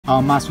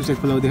मासु चाहिँ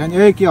खुलाउँदै खाने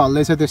ए के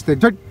हल्दैछ त्यस्तै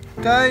झट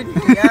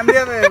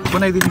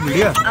बनाइदिनु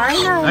भिडियो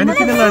हैन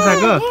किन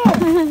लजाको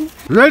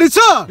रेडी छ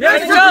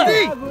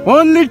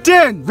ओन्ली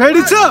 10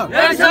 रेडी छ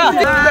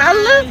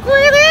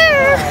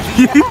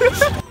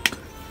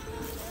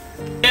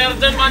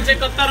अर्जुन मान्छे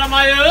कता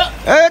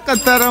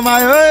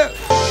रमायो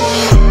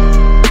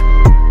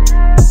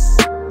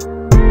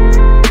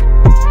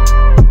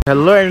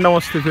हेलो एन्ड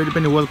नमस्ते फेरि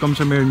पनि वेलकम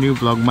छ मेरो न्यू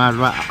भ्लगमा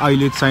र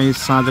अहिले चाहिँ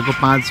साँझको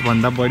 5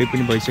 भन्दा बढी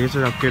पनि भइसकेको छ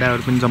र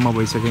केटाहरू पनि जम्मा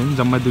भइसक्यो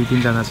जम्मा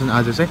 2-3 जना छन्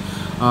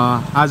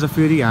आज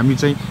फेरि हामी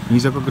चाहिँ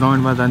हिजोको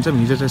ग्राउन्डमा जान्छौँ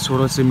हिजो चाहिँ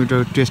 1600 मिटर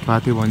टेस्ट भएको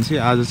थियो भनेपछि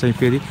आज चाहिँ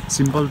फेरि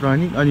सिम्पल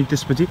रनिङ अनि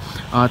त्यसपछि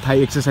थाई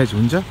एक्सर्साइज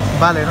हुन्छ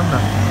बाल हेरौँ न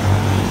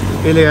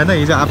यसले होइन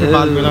हिजो आफू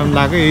बाल बेलाउनु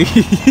लाग्यो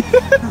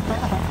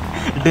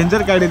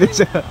डेन्जर काटिदिएछ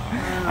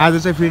आज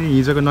चाहिँ फेरि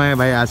हिजोको नयाँ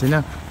भाइ आएको छैन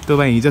त्यो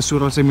भाइ हिजो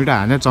 1600 मिटर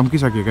हानेर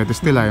चम्किसकेको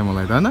त्यस्तै लाग्यो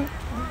मलाई त होइन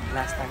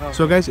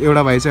सो गाइस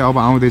एउटा भाइ चाहिँ अब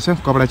आउँदैछ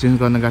कपडा चेन्ज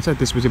गर्न गएको छ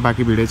त्यसपछि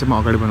बाँकी भिडियो चाहिँ म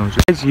अगाडि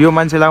बनाउँछु यो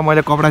मान्छेलाई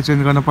मैले कपडा चेन्ज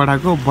गर्न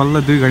पठाएको बल्ल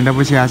 2 घन्टा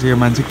पछि आएको यो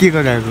मान्छे के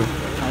गरिरहेको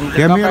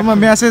यहाँ मेरोमा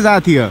म्यासेज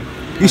आएको थियो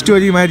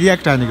स्टोरीमा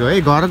रियाक्ट हानेको है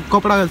घर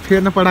कपडा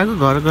फेर्न पठाएको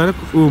घर गएर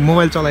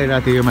मोबाइल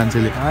चलाइरहेको थियो यो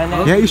मान्छेले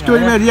यहाँ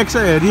स्टोरीमा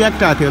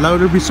रियाक्ट आएको थियो ल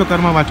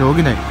विश्वकर्माबाट हो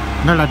कि नै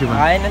नडाटी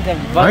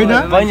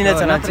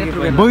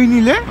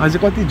बहिनीले अझै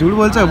कति झुट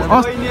बोल्छ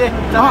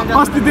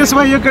अस्ति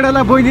त्यसमा यो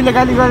केटालाई बहिनीले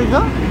गाली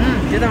गरेको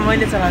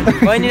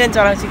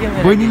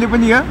बहिनीले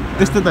पनि हो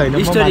त्यस्तो त होइन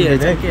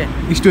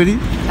स्टोरी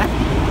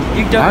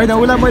होइन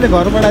उसलाई मैले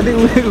घर पठाएको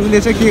थिएँ उसले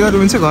चाहिँ के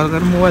गर्नुहुन्छ घर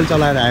घर मोबाइल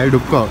चलाएर आयो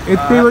ढुक्क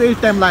यति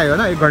टाइम लाग्यो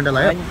होइन 1 घन्टा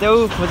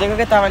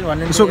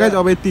लाग्यो सो गाइस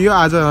अब यति हो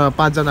आज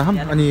 5 जना छौँ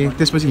अनि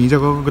त्यसपछि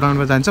हिजोको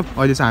ग्राउन्डमा जान्छौँ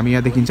अहिले चाहिँ हामी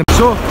यहाँ देखिन्छौँ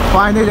सो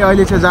फाइनली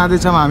अहिले चाहिँ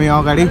जाँदैछौँ हामी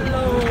अगाडि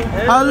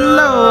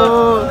हेलो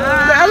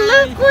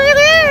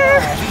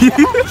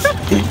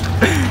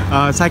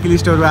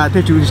साइक्लिस्टहरू आएको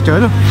थियो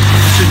टुरिस्टहरू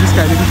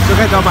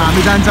अब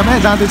हामी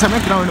जाँदैछौँ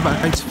ग्राउन्डमा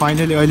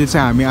फाइनली अहिले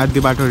चाहिँ हामी आधी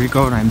बाटो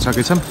रिकभर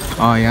हानिसकेछौँ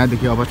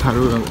यहाँदेखि अब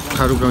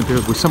थारू गाउँतिर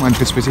घुस्छौँ अनि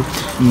त्यसपछि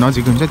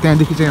नजिक हुन्छ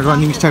त्यहाँदेखि चाहिँ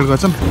रनिङ स्टार्ट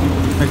गर्छौँ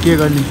के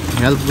गर्ने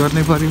हेल्प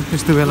गर्नै पऱ्यो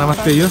यस्तो बेलामा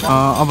त्यही हो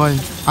अब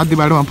आधी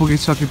बाटोमा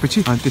पुगिसकेपछि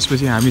अनि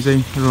त्यसपछि हामी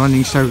चाहिँ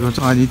रनिङ स्टार्ट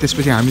गर्छौँ अनि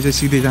त्यसपछि हामी चाहिँ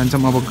सिधै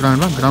जान्छौँ अब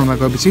ग्राउन्डमा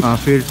गएपछि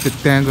फेरि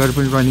त्यहाँ गएर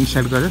पनि रनिङ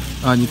स्टार्ट गरेर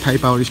अनि थाई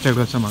पावर स्टार्ट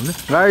गर्छौँ हामीले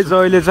गाइस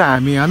अहिले चाहिँ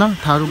हामी होइन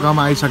थारू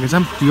गाउँमा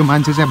आइसकेछौँ यो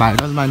मान्छे चाहिँ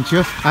भाइरल मान्छे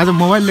हो आज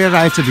मोबाइल लिएर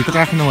आएछ भित्र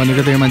राख्नु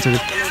भनेको त यो मान्छेले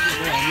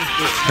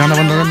गाना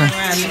बन्द गर्न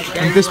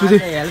अनि त्यसपछि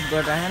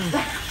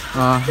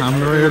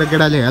हाम्रो एउटा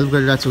केटाले हेल्प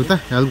गरिरहेको छु उता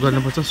हेल्प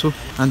गर्नुपर्छ सो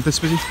अनि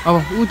त्यसपछि अब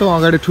ऊ त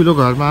अगाडि ठुलो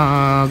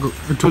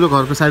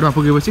घरको साइडमा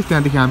पुगेपछि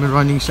त्यहाँदेखि हामी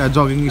रनिङ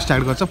जगिङ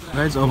स्टार्ट गर्छौँ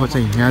गाइस अब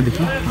चाहिँ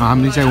यहाँदेखि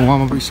हामीले चाहिँ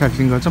वार्मअप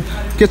स्टार्टिङ गर्छौँ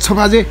के छ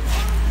बाजे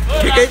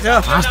ठिकै छ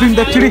हाँस्दिन त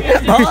छिडी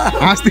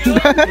हाँस्दिन त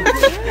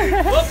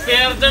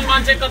अर्जुन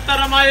मान्छे कता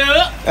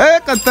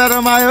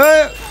रमायो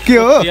के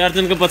हो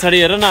अर्जुनको पछाडि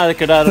हेर न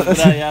केटाहरु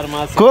पुरा यार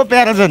मास को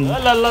प्याराजन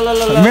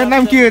मेरो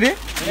नाम के हो रे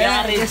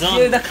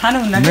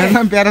मेरो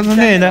नाम प्याराजन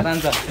नै हैन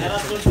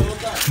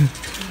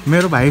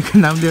मेरो भाइको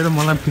नाम लिएर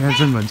मलाई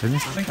प्याराजन भन्छ नि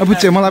अब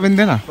बुझ्छ मलाई पनि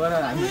देन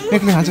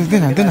एक्लै खान्छ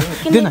देन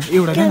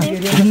एउटा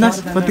देन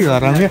कति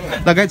घर आउने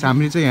लगाइछ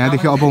हामीले चाहिँ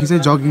यहाँदेखि अब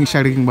चाहिँ जगिङ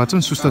स्टार्टिङ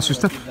गर्छौँ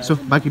सुस्त सो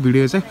बाँकी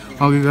भिडियो चाहिँ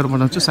अघि गएर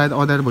बनाउँछु सायद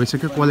अँध्यार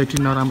भइसक्यो क्वालिटी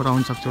नराम्रो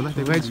आउन सक्छ होला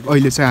त्यही भएर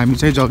अहिले चाहिँ हामी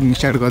चाहिँ जगिङ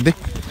स्टार्ट गर्दै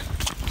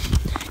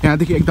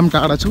यहाँदेखि एकदम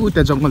टाढा छु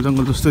त्यहाँ जङ्गल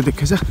जस्तो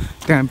देखेछ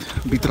त्यहाँ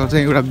भित्र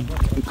चाहिँ एउटा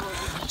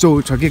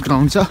चौर छ कि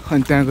ग्राउन्ड छ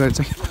अनि त्यहाँ गएर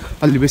चाहिँ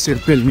अलि बेसी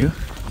पेल्ने हो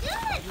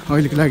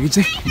अहिलेको लागि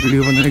चाहिँ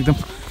भिडियो बनाएर एकदम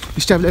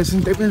स्टेबलाइजेसन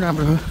त्यही पनि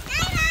राम्रो हो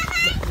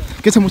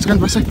के छ मुस्कान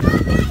पर्छ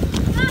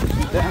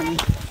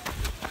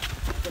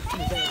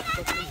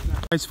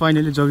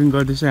फाइनली जगिङ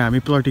गर्दै चाहिँ हामी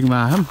प्लटिङमा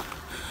आयौँ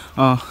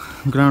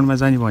ग्राउन्डमा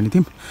जाने भने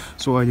थियौँ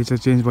सो अहिले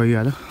चाहिँ चेन्ज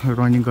भइहाल्यो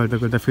रनिङ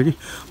गर्दा फेरि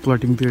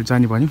प्लटिङतिर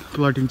जाने भन्यौँ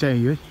प्लटिङ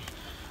चाहिँ यो है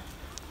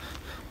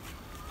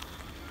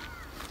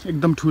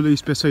एकदम ठुलो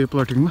स्पेस छ यो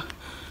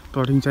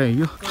प्लटिङ चाहिँ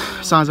यो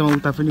साँझमा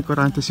उता पनि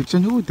कराते सिक्छ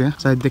नि ऊ त्यहाँ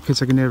सायद देखेछ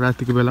कि नै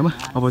रातिको बेलामा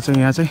अब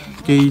चाहिँ यहाँ चाहिँ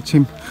केही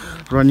छिम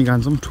रनिङ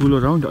हान्छौँ ठुलो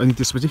राउन्ड अनि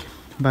त्यसपछि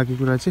बाँकी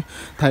कुरा चाहिँ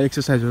थाई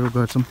एक्सर्साइजहरू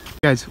गर्छौँ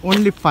गाइज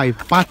ओन्ली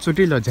 5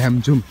 चोटि ल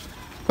झ्यामझुम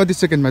कति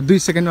सेकेन्डमा 2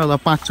 सेकेन्डमा ल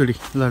 5 चोटि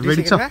ल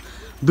रेडी छ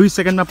 2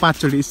 सेकेन्डमा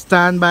 5 चोटि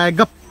स्ट्यान्ड बाई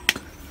गप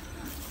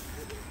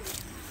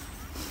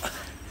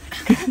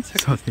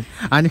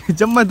अनि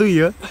जम्मा 2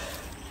 हो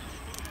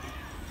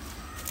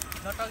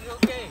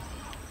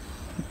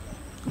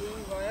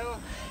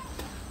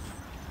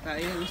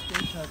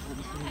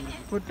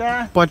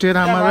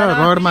पटेरामा र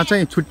रडमा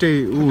चाहिँ छुट्टै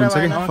हुन्छ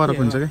कि फरक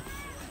हुन्छ कि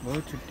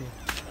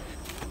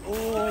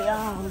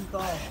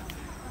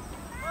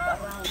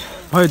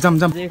है जम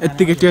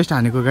यत्तिकै टेस्ट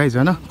हानेको गाइज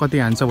होइन कति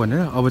हान्छ भनेर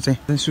अब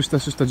चाहिँ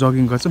सुस्त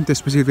जगिङ गर्छौँ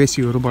त्यसपछि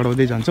रेसियोहरू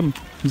बढाउँदै जान्छौँ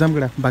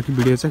जमगडा बाँकी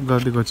भिडियो चाहिँ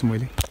गर्दै गर्छु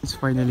मैले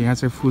फाइनली यहाँ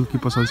चाहिँ फुल्की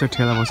पसल छ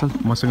ठेला पसल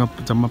मसँग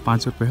जम्मा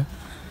 5 रुपियाँ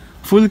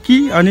फुल्की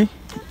अनि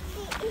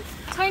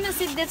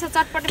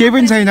केही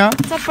पनि छैन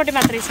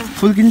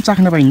फुल्की पनि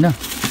चाख्न पाइन्न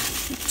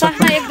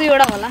चाख्न 1-2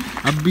 वटा होला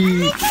अबि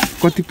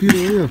कति पिरो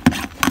हो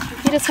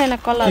पिरो छैन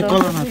कलर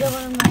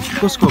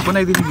कसको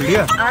बनाइदिनु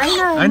भिडियो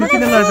हैन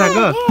किन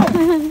लजाको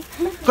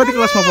कति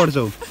क्लासमा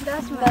पढ्छौ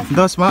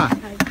 10 मा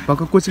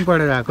भक्क कोचिङ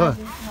पढेर आएको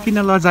किन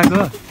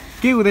लजाको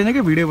के हुँदैन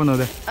के भिडियो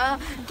बनाउँदा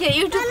के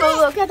युट्युबको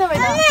के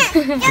तपाईँ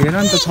हेर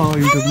नि त छ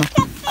युट्युबमा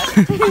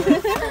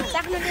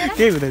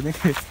के हुँदैन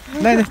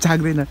नै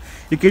झाक्दैन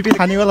यो केटी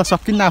खानेवाला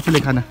सकिन्न आफूले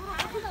खाना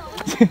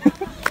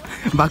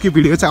बाँकी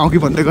भिडियो चाहिँ अघि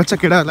भन्दै गर्छ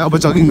केटाहरूलाई अब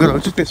जगिङ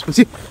गराउँछु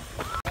त्यसपछि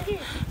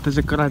त्यो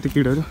चाहिँ कराते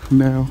किडहरू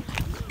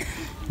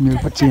मेरो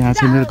पछि यहाँ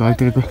छ मेरो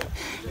घरतिरको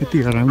यति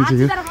हरामी छ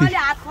यो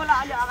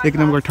एक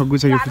नम्बर ठग्गु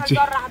छ यो पछि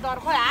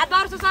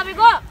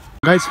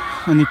गाइज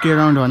अनि के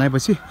राउन्ड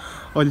बनाएपछि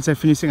अहिले चाहिँ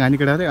फिनिसिङ हाने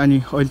केटाहरू अनि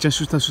अहिले चाहिँ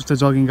सुस्ता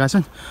जगिङ गएको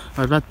छन्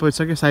रात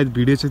परिसक्यो सायद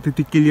भिडियो चाहिँ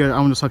त्यति क्लियर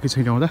आउन सके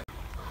छैन होला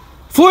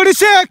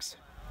 46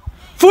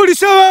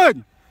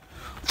 47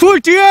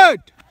 48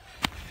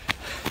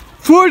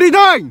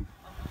 49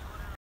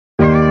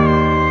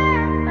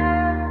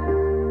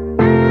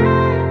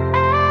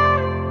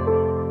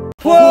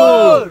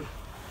 4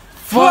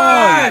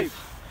 5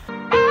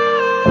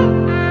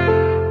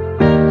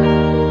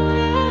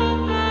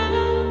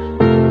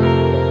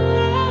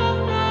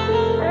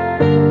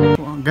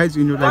 गाइज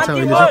यिनीहरूलाई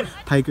चाहिँ अहिले चाहिँ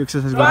थाइको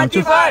एक्सर्साइज गराउँछु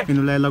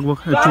यिनीहरूलाई लगभग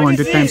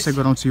 200 टाइम्स चाहिँ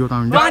गराउँछु यो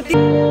राउन्ड 9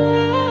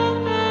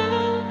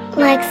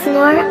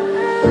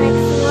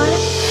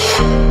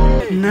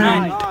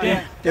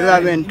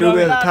 11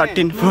 12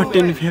 13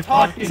 14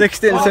 15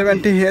 16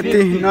 17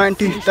 18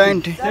 19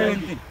 20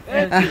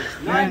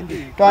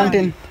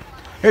 20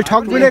 ए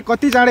ठग्बुले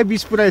कति चाँडै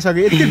 20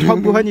 पुऱ्याइसक्यो यति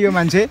ठग्बु हो नि यो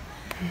मान्छे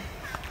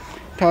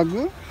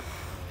ठग्गु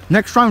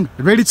नेक्स्ट राउन्ड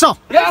रेडी छ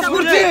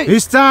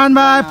स्ट्यान्ड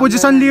बाई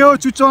पोजिसन लियो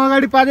चुच्चो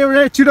अगाडि पार्यो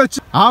रे छिटो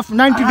हाफ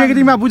 90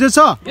 डिग्रीमा बुझेछ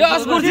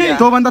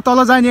त्यो भन्दा तल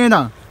जाने हैन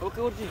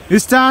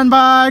स्ट्यान्ड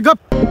बाई गप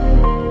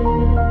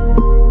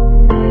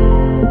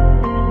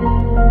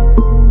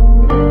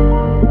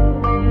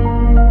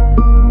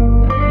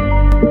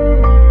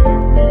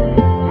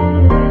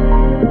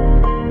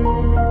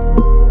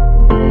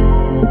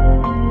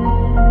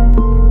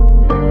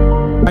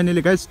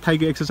फाइनली गाइस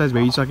थाइको एक्सर्साइज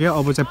भइसक्यो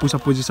अब चाहिँ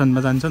पुसअप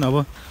पोजिसनमा जान्छन् अब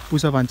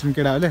पुसअप हान्छन्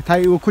केटाहरूले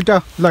थाइ ऊ खुट्टा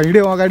ल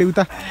हिँड्यो अगाडि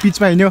उता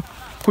पिचमा हिँड्यो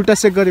खुट्टा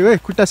सेक गर्यो है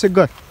खुट्टा सेक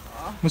गर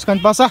मुस्कान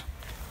पासा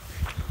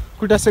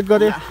खुट्टा सेक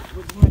गर्यो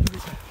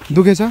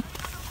दुखेछ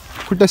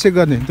खुट्टा सेक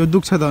गर्ने त्यो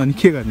दुख्छ त अनि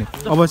के गर्ने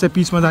अब चाहिँ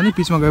पिचमा जाने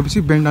पिचमा गएपछि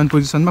बेन्ड डाउन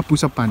पोजिसनमा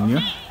पुसअप पार्ने हो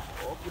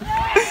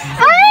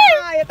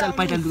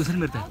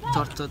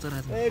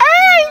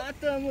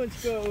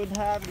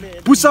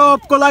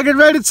पुसअपको लागि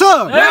रेडी छ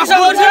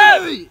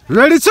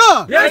रेडी छ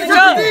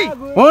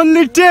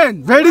ओन्ली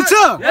 10 रेडी छ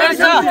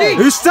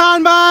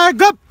स्ट्यान्ड बाई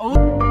गप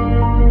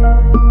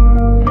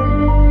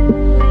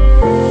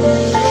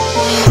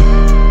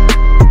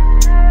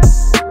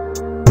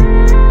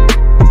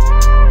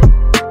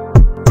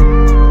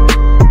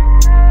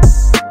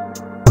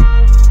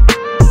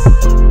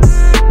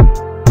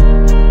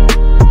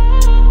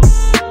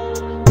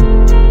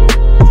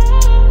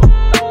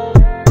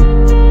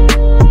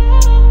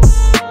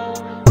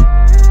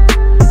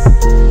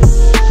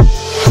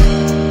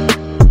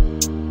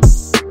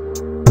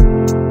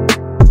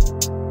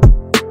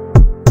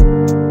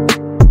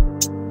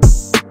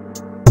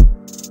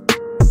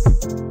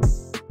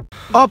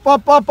up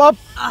up up up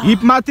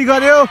hip माथि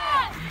गर्यो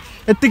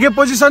यतिकै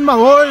पोजिसनमा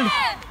होल्ड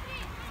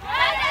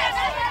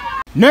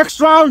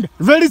नेक्स्ट राउन्ड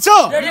रेडी छ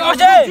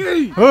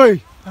ओइ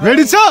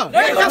रेडी छ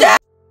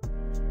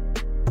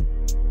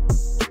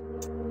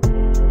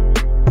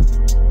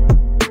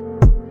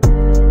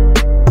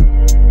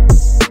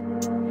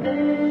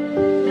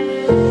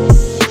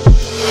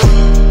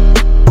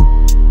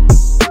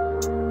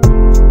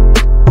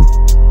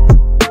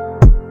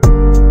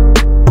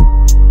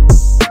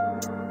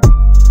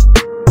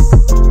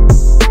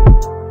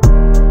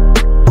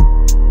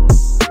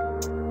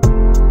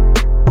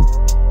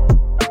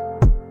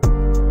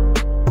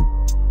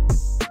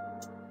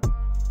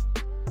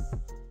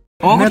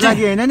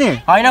लागि हैन नि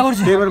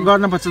फेभर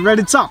गर्न पर्छ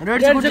रेडी छ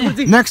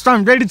नेक्स्ट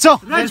टाइम रेडी छ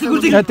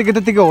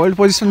त्यतिकै होल्ड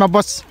पोजिसनमा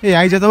बस ए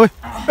आइज त ओइ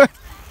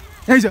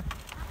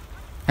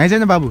आइज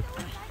न बाबु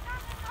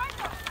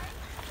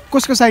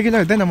कसको साइकल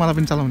हुँदैन मलाई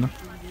पनि चलाउन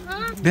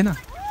हुँदैन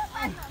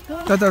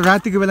त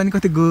रातिको बेला नि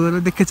कति गोरो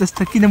देखे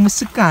जस्तो किन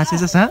मुसुक्क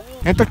हाँसेछस् ह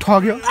यहाँ त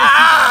ठग्यो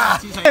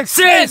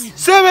 6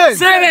 7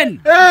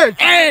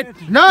 8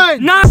 9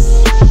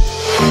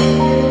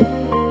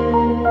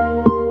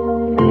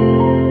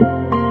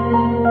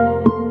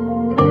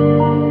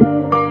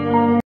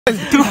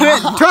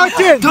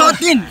 13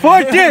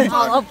 14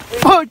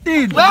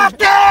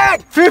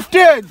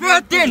 15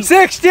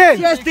 16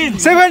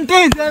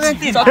 17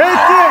 18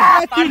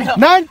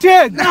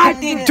 19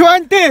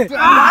 20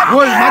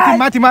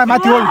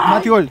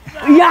 होल्ड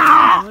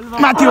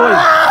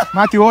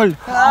माथि होल्ड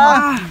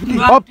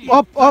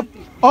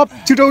अप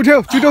छिटो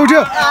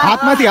उठ्यो हात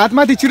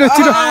माथि छिटो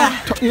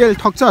ए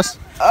ठक्छस्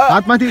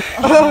हात माथि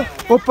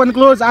ओपन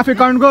क्लोज आफै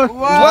काउन्ट गर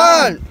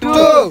 1 2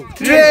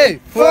 3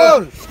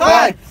 4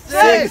 5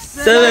 6,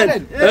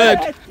 7,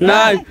 8,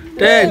 9,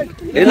 10,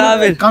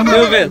 11,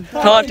 12,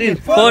 13,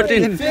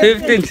 14,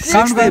 15,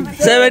 16,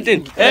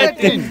 17,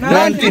 18,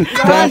 19,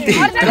 20,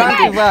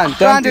 21,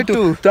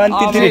 22,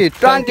 23,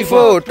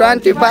 24,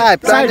 25,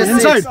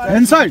 26.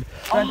 Inside.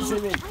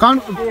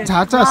 Count.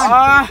 झाचस.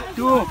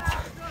 2,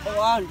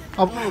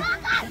 अब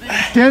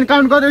 10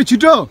 काउन्ट गर्दै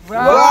छिटो.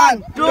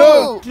 1,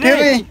 2,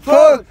 3,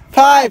 4,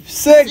 5,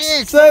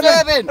 6,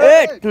 7,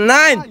 8,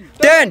 9,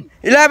 10,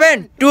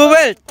 11,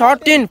 12,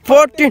 13,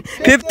 14,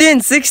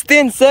 15,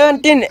 16,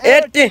 17,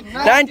 18,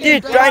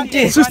 19,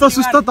 20.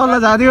 सुस्त तल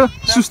जादियो.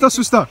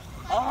 सुस्त.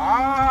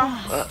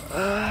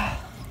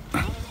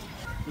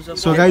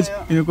 सो गाइज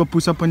यिनीहरूको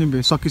पुसअप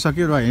पनि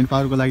सकिसक्यो र ह्यान्ड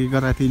पावरको लागि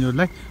गरेर थिएँ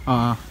यिनीहरूलाई.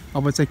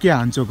 अब चाहिँ के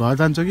हान्छु, घर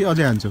जान्छु कि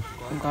अझै हान्छु?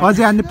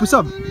 अझै हान्ने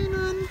पुसअप?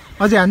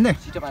 अझै हान्ने?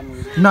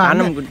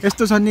 नहान्ने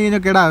यस्तो छ नि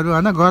केटाहरू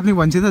होइन, गर्ने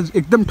भन्छ त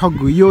एकदम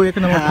ठग्गु. यो एक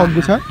नम्बर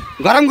ठग्गु छ.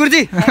 गरम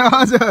गुर्जी.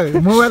 हजुर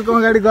मोबाइलको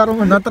अगाडि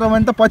गरौँ नत्र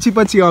भने त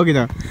पछि अघि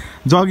न.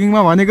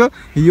 जगिङमा भनेको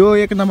यो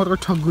एक नम्बरको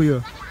ठग्गु. यो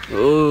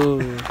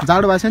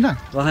जाडो भएको छैन?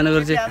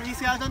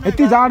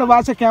 यति जाडो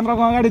भएको छ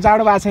क्यामेराको अगाडि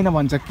जाडो भएको छैन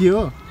भन्छ. के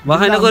हो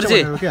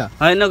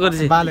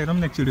बालेर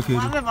पनि एकचोटि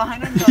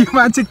फेरि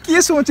मान्छे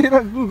के सोचेर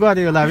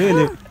गऱ्यो होला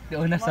फेरि.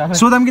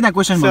 सोधौँ कि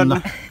क्वेसन भन्दा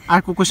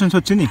अर्को क्वेसन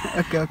सोध्छु नि.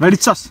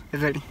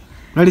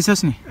 रेडी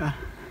छस् नि?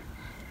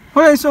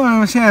 हो यसो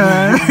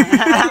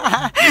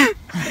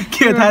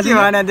के थाहा छ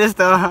भने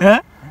त्यस्तो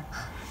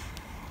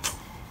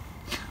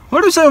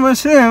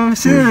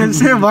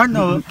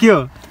भन्नु हो. के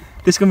हो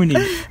त्यसको meaning?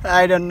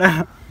 I don't know.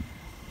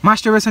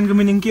 मास्टरबेसनको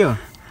meaning के हो?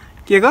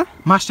 के को?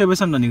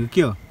 मास्टरबेसन भनेको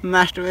के हो?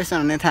 मास्टरबेसन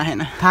भन्ने थाहा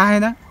छैन.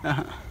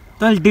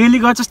 तैँले डेली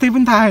गर्छस् त्यही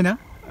पनि थाहा छैन?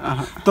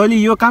 तैँले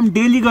यो काम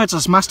डेली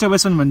गर्छस्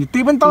मास्टरबेसन भन्ने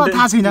त्यही पनि तँलाई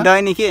थाहा छैन?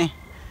 दैनिक के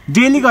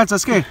डेली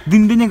गर्छस् के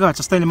दिनदिनै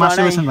गर्छस् तैँले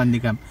मास्टरबेसन भन्ने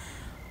काम?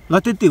 ल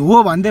त्यति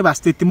हो भन्दै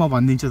भास त्यति म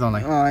भनिदिन्छु तँलाई.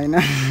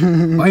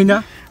 होइन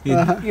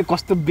यो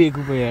कस्तो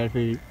बेगु भयो यार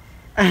फेरि.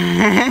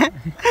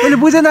 तैँले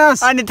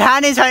बुझेनस्? अनि थाहा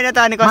नै छैन त.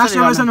 अनि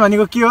मास्टरबेसन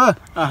भनेको के हो?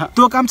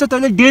 त्यो काम चाहिँ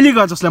तैँले डेली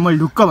गर्छस्. ल मैले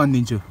ढुक्क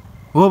भनिदिन्छु.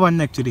 हो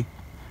भन्ने एक्चुली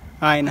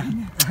होइन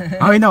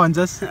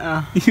भन्छस्.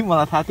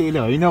 मलाई थाहा थियो यसले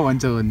होइन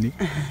भन्छ भन्ने.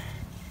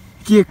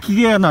 के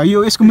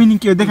यो यसको मिनिङ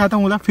के हो देखा त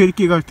मलाई. फेरि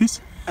के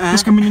गर्थिस्?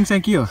 यसको मिनिङ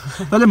चाहिँ के हो?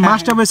 तैँले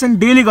मास्टरबेसन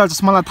डेली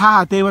गर्छस् मलाई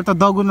थाहा. त्यही भएर त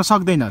दगुर्न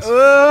सक्दैनस्.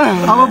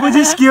 अब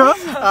बुझिस् के हो?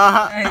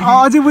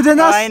 अझै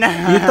बुझेनस्?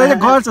 तैँले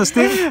गर्छस्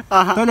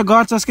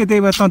के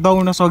त्यही भएर त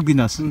दौड्न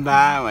सक्दिनस्.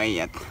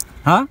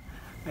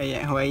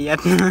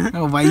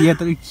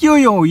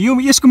 यो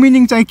यसको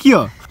मिनिङ चाहिँ के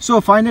हो? सो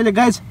फाइनली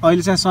गाइज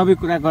अहिले चाहिँ सबै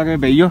कुरा गरेर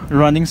भइयो.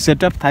 रनिङ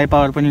सेटअप थाई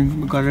पावर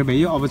पनि गरेर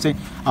भइयो. अब चाहिँ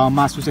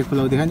मासु चाहिँ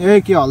खुलाउँदै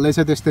खाने. के हल्दैछ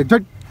त्यस्तै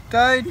झट्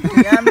अनि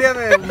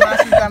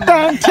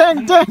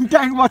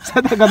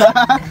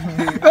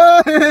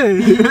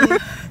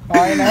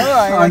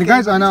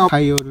गाइज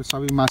खाइहरू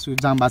सबै मासु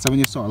जाम भएको छ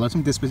भने यस्तो हल्लाउँछौँ.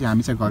 त्यसपछि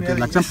हामी चाहिँ घरतिर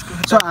लाग्छौँ.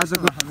 सो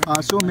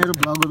आजको मेरो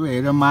ब्लगहरू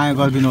हेरेर माया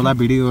गरिदिनु होला.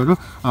 भिडियोहरू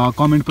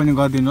कमेन्ट पनि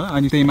गरिदिनु होला.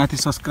 अनि त्यही माथि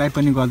सब्सक्राइब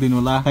पनि गरिदिनु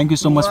होला. Thank you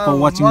so much for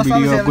watching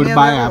video. Good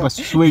by. Have a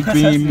sweet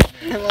dream.